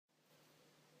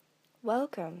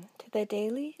Welcome to the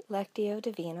Daily Lectio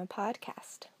Divina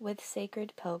podcast with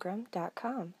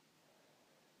sacredpilgrim.com.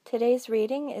 Today's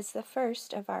reading is the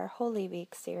first of our Holy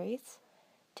Week series,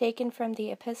 taken from the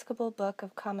Episcopal Book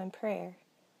of Common Prayer.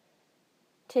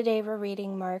 Today we're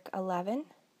reading Mark 11,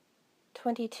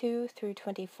 22 through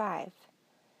 25,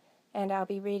 and I'll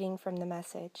be reading from the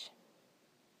Message.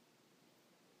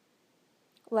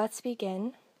 Let's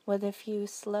begin with a few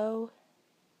slow,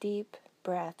 deep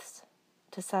breaths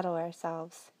to settle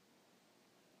ourselves.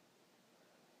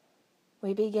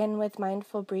 We begin with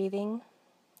mindful breathing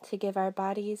to give our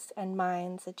bodies and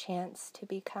minds a chance to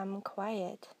become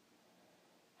quiet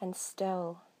and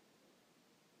still.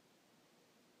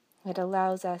 It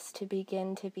allows us to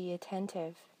begin to be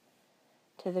attentive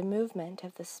to the movement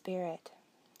of the Spirit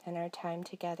in our time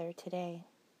together today.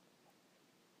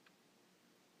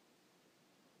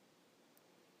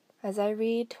 As I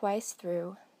read twice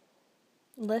through,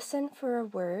 listen for a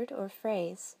word or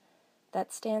phrase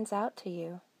that stands out to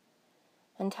you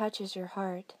and touches your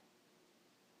heart.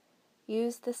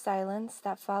 Use the silence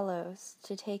that follows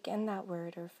to take in that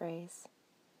word or phrase.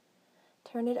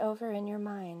 Turn it over in your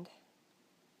mind.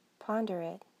 Ponder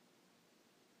it.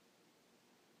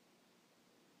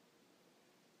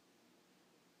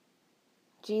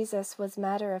 Jesus was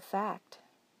matter of fact.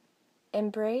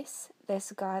 Embrace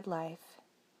this God life.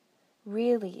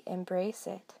 Really embrace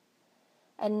it.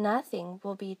 And nothing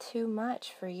will be too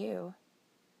much for you.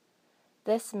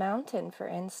 This mountain, for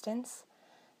instance,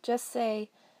 just say,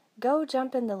 "Go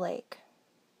jump in the lake."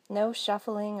 No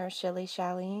shuffling or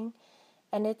shilly-shallying,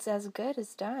 and it's as good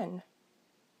as done.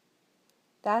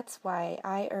 That's why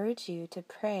I urge you to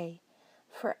pray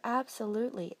for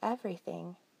absolutely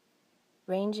everything,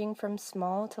 ranging from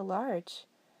small to large.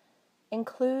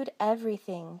 Include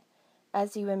everything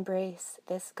as you embrace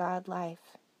this God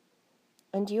life,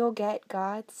 and you'll get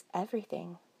God's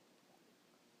everything.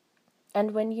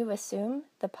 And when you assume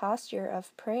the posture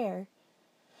of prayer,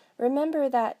 remember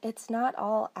that it's not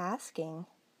all asking.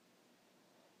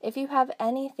 If you have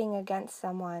anything against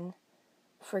someone,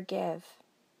 forgive.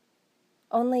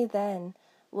 Only then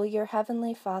will your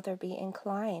Heavenly Father be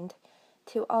inclined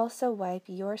to also wipe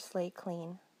your slate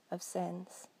clean of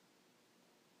sins.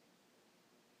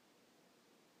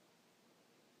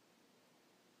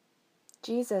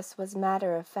 Jesus was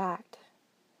matter of fact.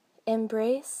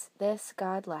 Embrace this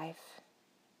God life.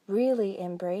 Really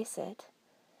embrace it,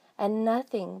 and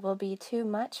nothing will be too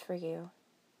much for you.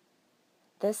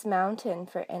 This mountain,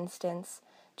 for instance,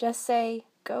 just say,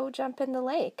 "Go jump in the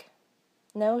lake."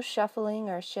 No shuffling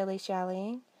or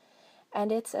shilly-shallying,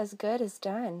 and it's as good as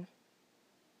done.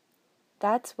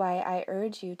 That's why I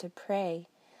urge you to pray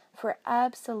for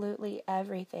absolutely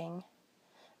everything,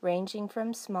 ranging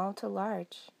from small to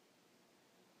large.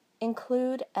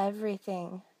 Include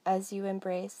everything as you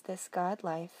embrace this God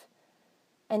life,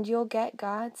 and you'll get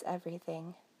God's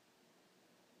everything.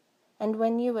 And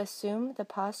when you assume the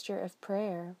posture of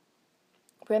prayer,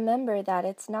 remember that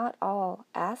it's not all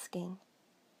asking.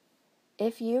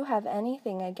 If you have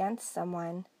anything against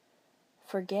someone,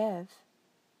 forgive.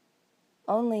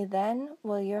 Only then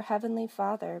will your Heavenly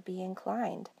Father be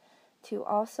inclined to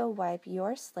also wipe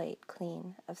your slate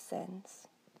clean of sins.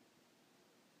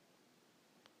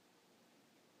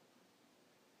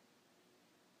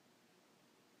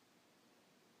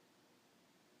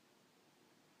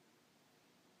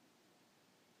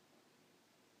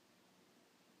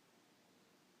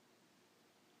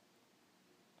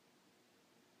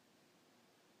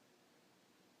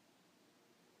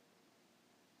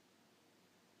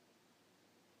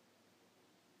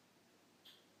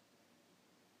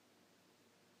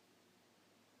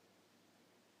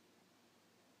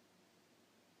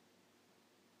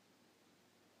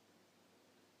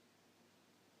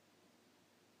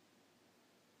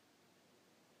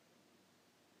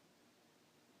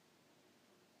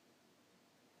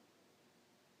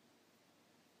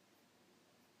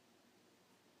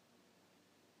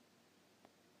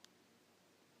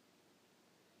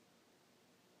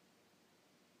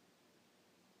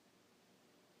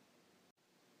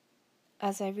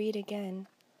 As I read again,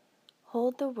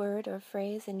 hold the word or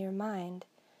phrase in your mind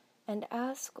and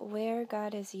ask where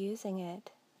God is using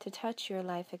it to touch your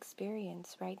life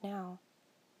experience right now.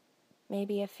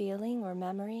 Maybe a feeling or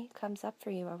memory comes up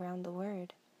for you around the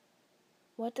word.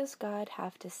 What does God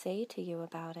have to say to you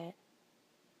about it?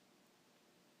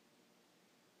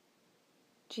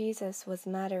 Jesus was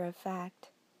matter of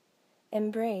fact.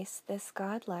 Embrace this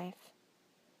God life.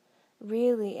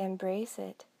 Really embrace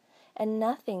it, and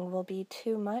nothing will be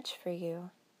too much for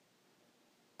you.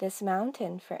 This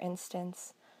mountain, for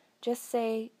instance, just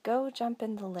say, "Go jump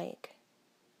in the lake."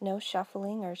 No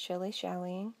shuffling or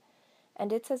shilly-shallying,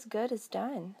 and it's as good as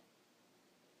done.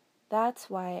 That's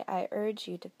why I urge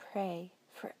you to pray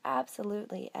for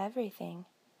absolutely everything,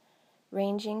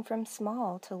 ranging from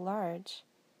small to large.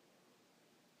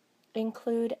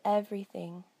 Include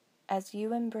everything as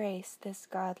you embrace this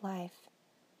God life,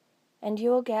 and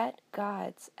you'll get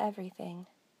God's everything.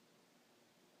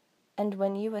 And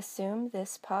when you assume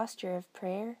this posture of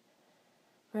prayer,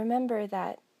 remember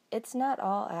that it's not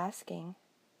all asking.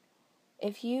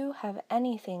 If you have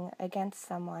anything against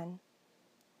someone,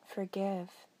 forgive.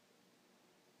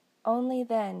 Only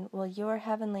then will your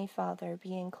Heavenly Father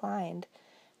be inclined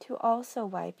to also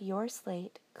wipe your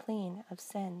slate clean of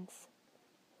sins.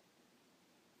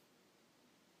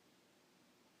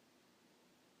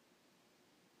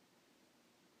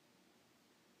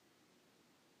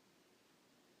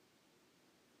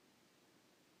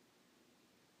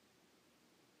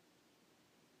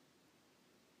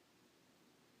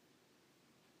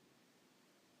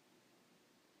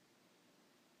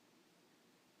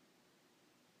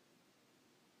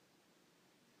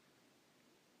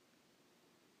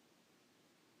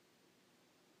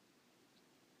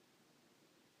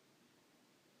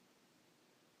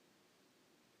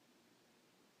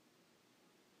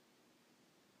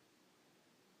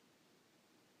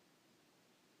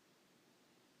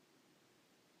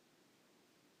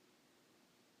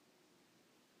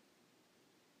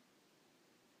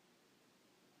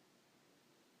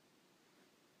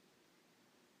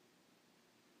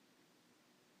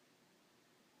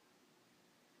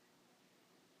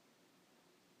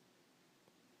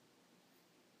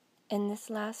 In this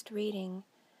last reading,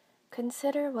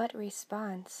 consider what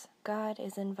response God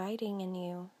is inviting in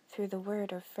you through the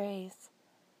word or phrase.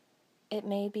 It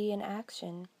may be an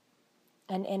action,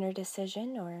 an inner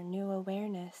decision or new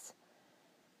awareness,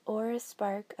 or a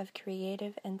spark of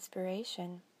creative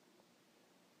inspiration.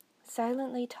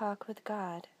 Silently talk with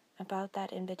God about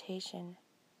that invitation.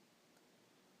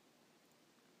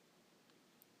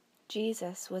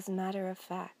 Jesus was matter of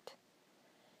fact.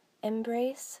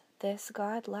 Embrace this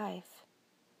God life.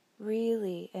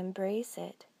 Really embrace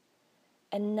it,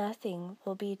 and nothing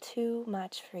will be too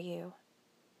much for you.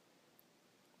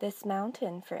 This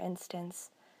mountain, for instance,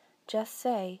 just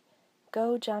say,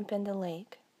 "Go jump in the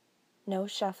lake." No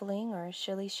shuffling or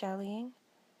shilly-shallying,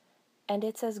 and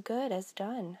it's as good as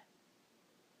done.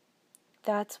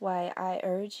 That's why I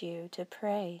urge you to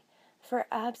pray for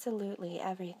absolutely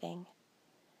everything,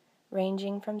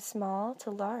 ranging from small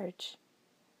to large.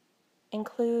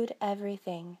 Include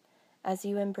everything as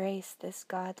you embrace this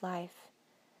God life,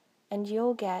 and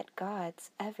you'll get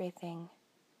God's everything.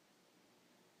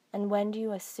 And when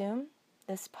you assume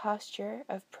this posture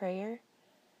of prayer,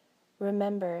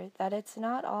 remember that it's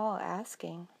not all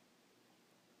asking.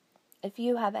 If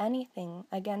you have anything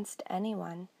against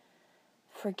anyone,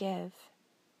 forgive.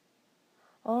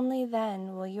 Only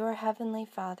then will your Heavenly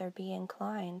Father be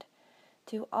inclined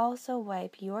to also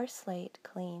wipe your slate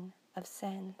clean of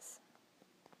sins.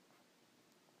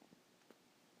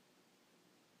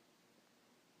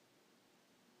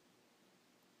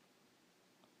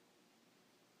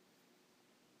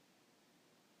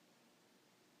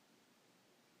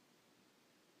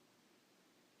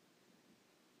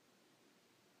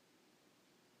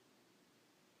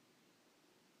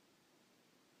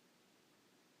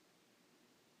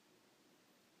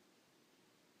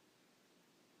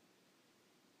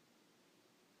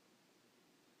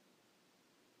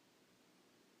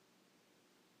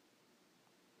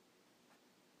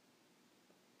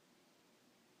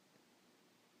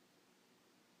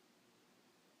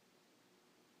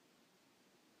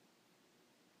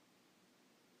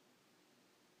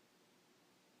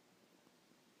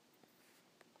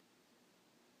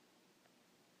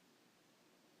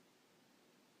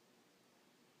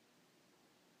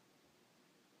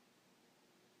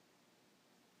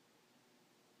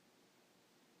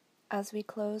 As we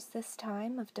close this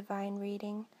time of divine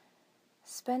reading,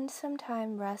 spend some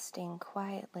time resting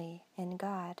quietly in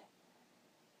God.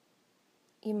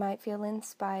 You might feel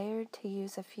inspired to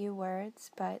use a few words,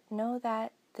 but know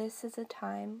that this is a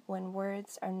time when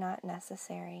words are not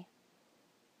necessary.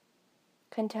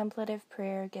 Contemplative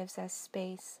prayer gives us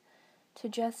space to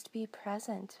just be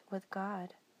present with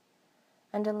God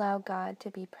and allow God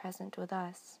to be present with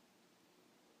us.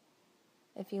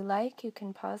 If you like, you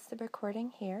can pause the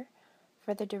recording here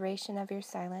for the duration of your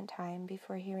silent time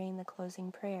before hearing the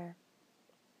closing prayer.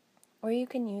 Or you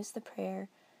can use the prayer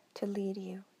to lead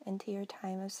you into your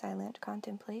time of silent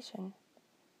contemplation.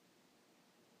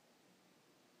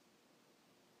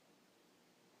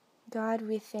 God,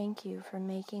 we thank you for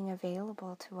making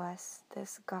available to us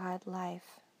this God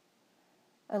life,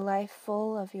 a life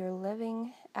full of your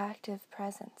living, active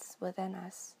presence within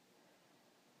us.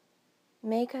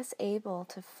 Make us able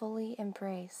to fully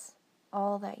embrace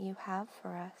all that you have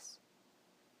for us,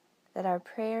 that our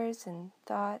prayers and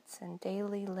thoughts and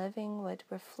daily living would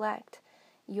reflect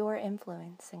your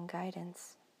influence and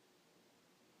guidance.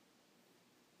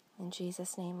 In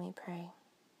Jesus' name we pray.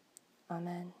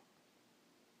 Amen.